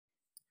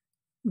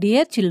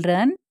Dear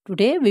children,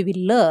 today we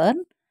will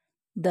learn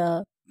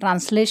the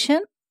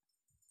translation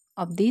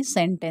of these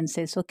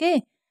sentences.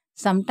 Okay,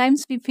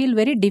 sometimes we feel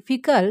very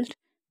difficult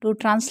to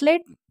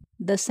translate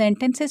the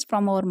sentences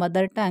from our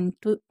mother tongue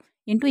to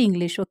into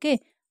English. Okay,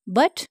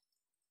 but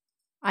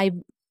I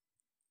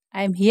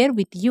am here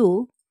with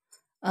you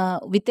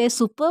with a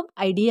superb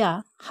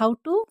idea how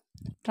to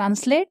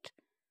translate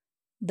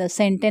the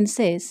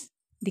sentences,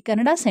 the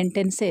Kannada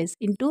sentences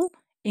into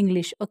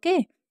English. Okay,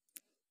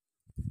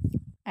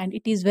 and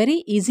it is very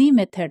easy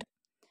method.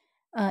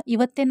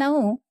 ಇವತ್ತೇ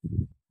ನಾವು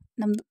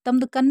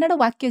ತಮ್ಮದು ಕನ್ನಡ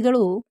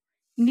ವಾಕ್ಯಗಳು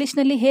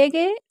ಇಂಗ್ಲೀಷ್ನಲ್ಲಿ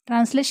ಹೇಗೆ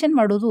translation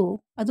ಮಾಡೋದು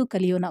ಅದು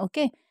ಕಲಿಯೋಣ.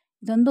 Okay,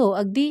 ಇದೊಂದು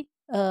ಅಗದಿ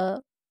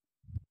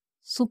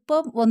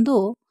ಸೂಪರ್ ಒಂದು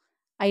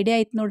ಐಡಿಯಾ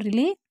ಐತೆ ನೋಡ್ರಿ.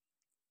 ಇಲ್ಲಿ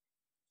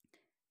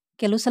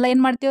ಕೆಲವು ಸಲ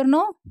ಏನು ಮಾಡ್ತೇವ್ರಿ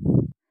ನಾವು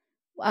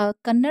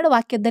ಕನ್ನಡ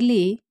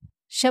ವಾಕ್ಯದಲ್ಲಿ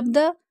ಶಬ್ದ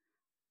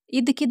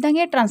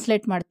ಇದ್ದಕ್ಕಿದ್ದಂಗೆ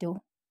ಟ್ರಾನ್ಸ್ಲೇಟ್ ಮಾಡ್ತೇವೆ.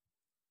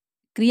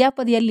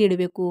 ಕ್ರಿಯಾಪದ ಎಲ್ಲಿ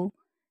ಇಡಬೇಕು,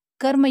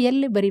 ಕರ್ಮ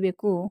ಎಲ್ಲಿ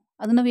ಬರಿಬೇಕು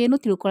ಅದು ನಾವೇನು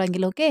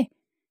ತಿಳ್ಕೊಳಂಗಿಲ್ಲ. ಓಕೆ,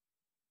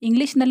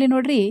 ಇಂಗ್ಲೀಷ್ನಲ್ಲಿ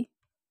ನೋಡ್ರಿ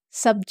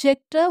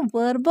ಸಬ್ಜೆಕ್ಟ್,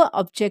 ವರ್ಬ್,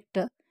 ಆಬ್ಜೆಕ್ಟ್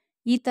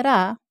ಈ ಥರ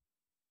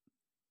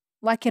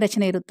ವಾಕ್ಯ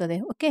ರಚನೆ ಇರುತ್ತದೆ.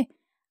 ಓಕೆ,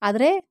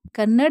 ಆದರೆ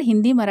ಕನ್ನಡ,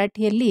 ಹಿಂದಿ,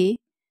 ಮರಾಠಿಯಲ್ಲಿ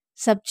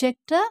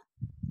ಸಬ್ಜೆಕ್ಟ್,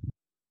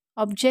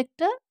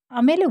 ಆಬ್ಜೆಕ್ಟ್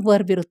ಆಮೇಲೆ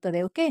ವರ್ಬ್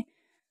ಇರುತ್ತದೆ. ಓಕೆ,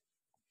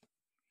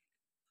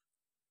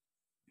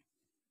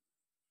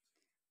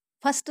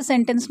 ಫಸ್ಟ್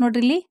ಸೆಂಟೆನ್ಸ್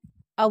ನೋಡ್ರಿ ಇಲ್ಲಿ,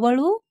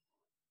 ಅವಳು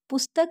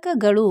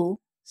ಪುಸ್ತಕಗಳು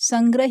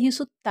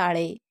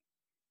ಸಂಗ್ರಹಿಸುತ್ತಾಳೆ.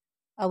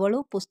 ಅವಳು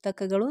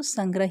ಪುಸ್ತಕಗಳು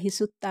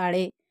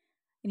ಸಂಗ್ರಹಿಸುತ್ತಾಳೆ.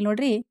 ಇಲ್ಲಿ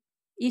ನೋಡ್ರಿ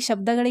ಈ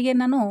ಶಬ್ದಗಳಿಗೆ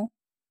ನಾನು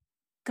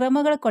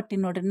ಕ್ರಮಗಳು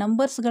ಕೊಟ್ಟಿನಿ ನೋಡ್ರಿ,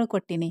 ನಂಬರ್ಸ್ಗಳು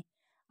ಕೊಟ್ಟಿನಿ.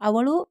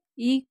 ಅವಳು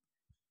ಈ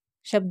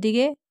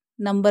ಶಬ್ದಿಗೆ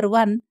ನಂಬರ್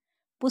 1,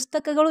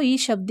 ಪುಸ್ತಕಗಳು ಈ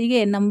ಶಬ್ದಿಗೆ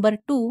ನಂಬರ್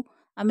 2,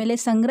 ಆಮೇಲೆ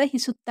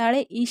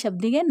ಸಂಗ್ರಹಿಸುತ್ತಾಳೆ ಈ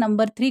ಶಬ್ದಿಗೆ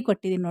ನಂಬರ್ 3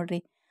 ಕೊಟ್ಟಿದ್ದೀನಿ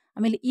ನೋಡ್ರಿ.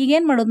 ಆಮೇಲೆ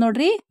ಈಗೇನು ಮಾಡೋದು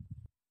ನೋಡ್ರಿ,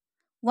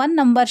 1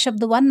 ನಂಬರ್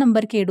ಶಬ್ದ 1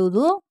 ನಂಬರ್ಗೆ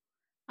ಇಡೋದು.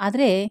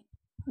 ಆದರೆ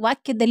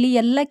ವಾಕ್ಯದಲ್ಲಿ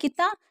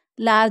ಎಲ್ಲಕ್ಕಿಂತ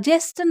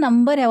ಲಾರ್ಜೆಸ್ಟ್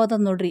ನಂಬರ್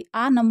ಯಾವುದದು ನೋಡ್ರಿ,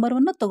 ಆ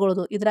ನಂಬರನ್ನು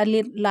ತಗೊಳ್ಳೋದು. ಇದರಲ್ಲಿ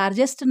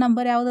largest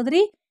number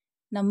ಯಾವುದದ್ರಿ,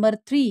 number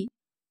 3.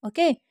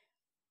 Okay,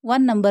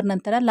 1 number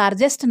ನಂತರ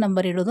ಲಾರ್ಜೆಸ್ಟ್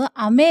ನಂಬರ್ ಇಡೋದು,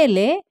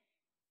 ಆಮೇಲೆ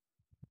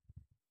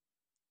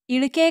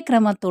ಇಳಿಕೆ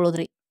ಕ್ರಮ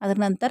ತೊಗೊಳೋದ್ರಿ, ಅದರ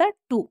ನಂತರ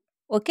 2.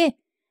 ಓಕೆ,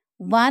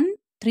 1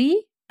 3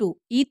 2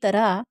 ಈ ಥರ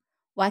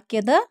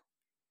ವಾಕ್ಯದ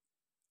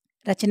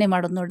ರಚನೆ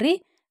ಮಾಡೋದು ನೋಡ್ರಿ.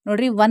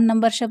 ನೋಡ್ರಿ 1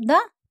 ನಂಬರ್ ಶಬ್ದ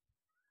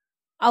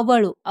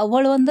ಅವಳು,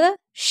 ಅವಳು ಅಂದ್ರೆ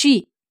ಶಿ.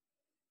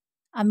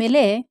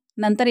 ಆಮೇಲೆ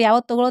ನಂತರ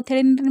ಯಾವತ್ತು ತಗೊಳ್ಳೋದು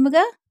ಹೇಳಿ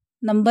ನಿಮಗೆ,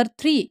 ನಂಬರ್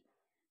 3.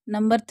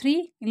 ನಂಬರ್ 3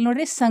 ಇಲ್ಲಿ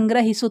ನೋಡ್ರಿ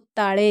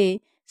ಸಂಗ್ರಹಿಸುತ್ತಾಳೆ.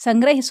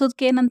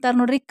 ಸಂಗ್ರಹಿಸೋದಕ್ಕೆ ಏನಂತಾರೆ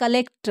ನೋಡ್ರಿ,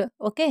 ಕಲೆಕ್ಟ್.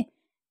 ಓಕೆ,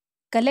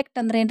 ಕಲೆಕ್ಟ್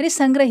ಅಂದ್ರೆ ಏನ್ರಿ,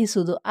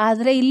 ಸಂಗ್ರಹಿಸೋದು.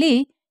 ಆದರೆ ಇಲ್ಲಿ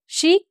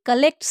ಶಿ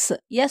ಕಲೆಕ್ಟ್ಸ್,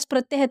 ಎಸ್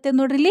ಪ್ರತ್ಯಯ ಹತ್ತೆ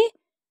ನೋಡ್ರಿ. ಇಲ್ಲಿ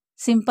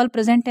ಸಿಂಪಲ್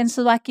ಪ್ರೆಸೆಂಟ್ ಟೆನ್ಸ್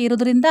ವಾಕ್ಯ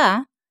ಇರೋದ್ರಿಂದ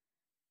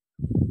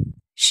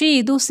ಶಿ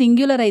ಇದು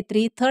ಸಿಂಗ್ಯುಲರ್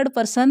ಐತ್ರಿ, ಥರ್ಡ್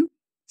ಪರ್ಸನ್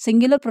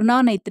ಸಿಂಗ್ಯುಲರ್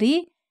ಪ್ರೊನೌನ್ ಐತ್ರಿ,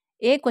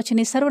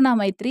 ಏಕವಚನಿ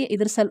ಸರ್ವನಾಮ ಐತ್ರಿ.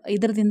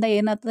 ಇದ್ರದಿಂದ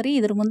ಏನಾಗ್ತದ್ರಿ,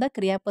 ಇದ್ರ ಮುಂದೆ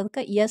ಕ್ರಿಯಾಪದಕ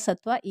ಎಸ್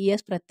ಅಥವಾ ಇ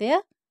ಎಸ್ ಪ್ರತ್ಯಯ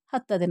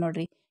ಹತ್ತದೆ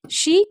ನೋಡ್ರಿ.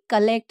 She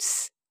collects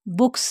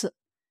books.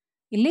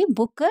 ಇಲ್ಲಿ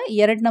ಬುಕ್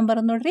 2 ನಂಬರ್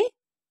ನೋಡ್ರಿ.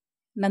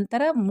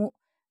 ನಂತರ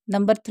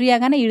ನಂಬರ್ 3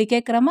 ಆಗಾನ ಇಳಿಕೆ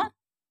ಕ್ರಮ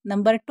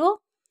number 2,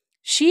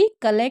 she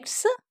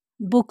collects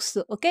books.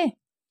 Okay,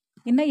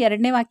 ಇನ್ನು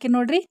 2ನೇ ವಾಕ್ಯ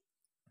ನೋಡ್ರಿ,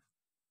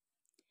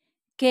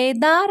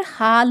 ಕೇದಾರ್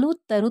ಹಾಲು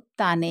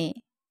ತರುತ್ತಾನೆ.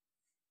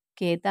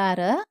 ಕೇದಾರ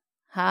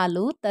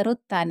ಹಾಲು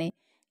ತರುತ್ತಾನೆ.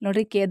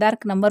 ನೋಡ್ರಿ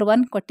ಕೇದಾರ್ಕ್ ನಂಬರ್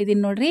 1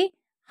 ಕೊಟ್ಟಿದ್ದೀನಿ ನೋಡ್ರಿ,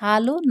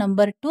 ಹಾಲು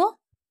ನಂಬರ್ 2,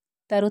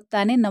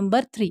 ತರುತ್ತಾನೆ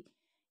ನಂಬರ್ 3.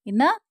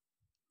 ಇನ್ನು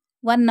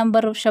 1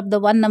 ನಂಬರ್ ಶಬ್ದ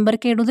 1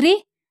 ನಂಬರ್ಗೆ ಇಡುದ್ರಿ.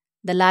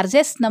 ದ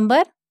ಲಾರ್ಜೆಸ್ಟ್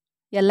ನಂಬರ್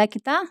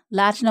ಎಲ್ಲಕ್ಕಿಂತ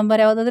ಲಾರ್ಜ್ ನಂಬರ್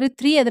ಯಾವುದಾದ್ರಿ,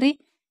 3 ಅದ್ರಿ.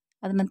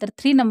 ಅದ ನಂತರ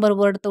 3 ನಂಬರ್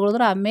ವರ್ಡ್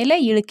ತೊಗೊಳಿದ್ರೆ ಆಮೇಲೆ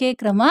ಇಳಿಕೆ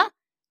ಕ್ರಮ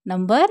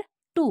number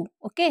 2.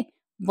 Okay,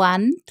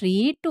 1 3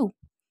 2.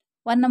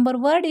 1 number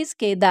word is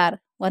Kedar.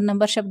 1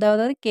 number ಶಬ್ದ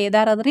ಯಾವುದಾದ್ರಿ,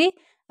 ಕೇದಾರ್ ಅದ್ರಿ.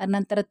 ಅದ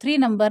ನಂತರ 3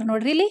 ನಂಬರ್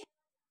ನೋಡ್ರಿ ಇಲ್ಲಿ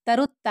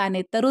ತರುತ್ತಾನೆ.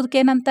 ತರುದಕ್ಕೆ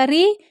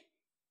ಏನಂತಾರೀ,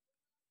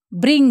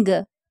 ಬ್ರಿಂಗ್.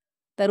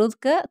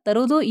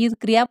 ತರುದು ಇದು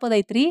ಕ್ರಿಯಾಪದ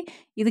ಐತ್ರಿ,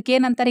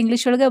 ಇದಕ್ಕೇನಂತಾರೆ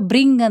ಇಂಗ್ಲೀಷ್ ಒಳಗೆ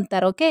ಬ್ರಿಂಗ್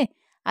ಅಂತಾರೆ. ಓಕೆ,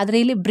 ಆದರೆ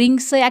ಇಲ್ಲಿ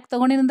ಬ್ರಿಂಗ್ಸ್ ಯಾಕೆ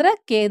ತಗೊಂಡಿನಂದ್ರೆ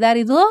ಕೇದಾರ್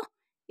ಇದು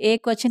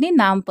ಏಕವಚನಿ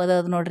ನಾಮಪದ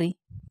ಅದು ನೋಡ್ರಿ.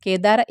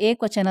 ಕೇದಾರ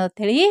ಏಕವಚನ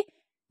ಅಂತ ಹೇಳಿ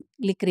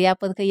ಇಲ್ಲಿ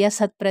ಕ್ರಿಯಾಪದಕ್ಕೆ ಎಸ್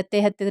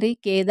ಪ್ರತ್ಯಯ ಹತ್ತಿದ್ರಿ.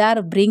 ಕೇದಾರ್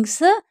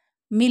ಬ್ರಿಂಗ್ಸ್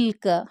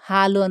ಮಿಲ್ಕ್,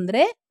 ಹಾಲು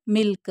ಅಂದರೆ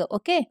ಮಿಲ್ಕ್.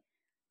 Okay,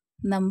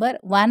 number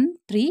 1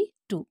 3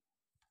 2.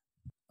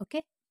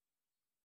 ಓಕೆ.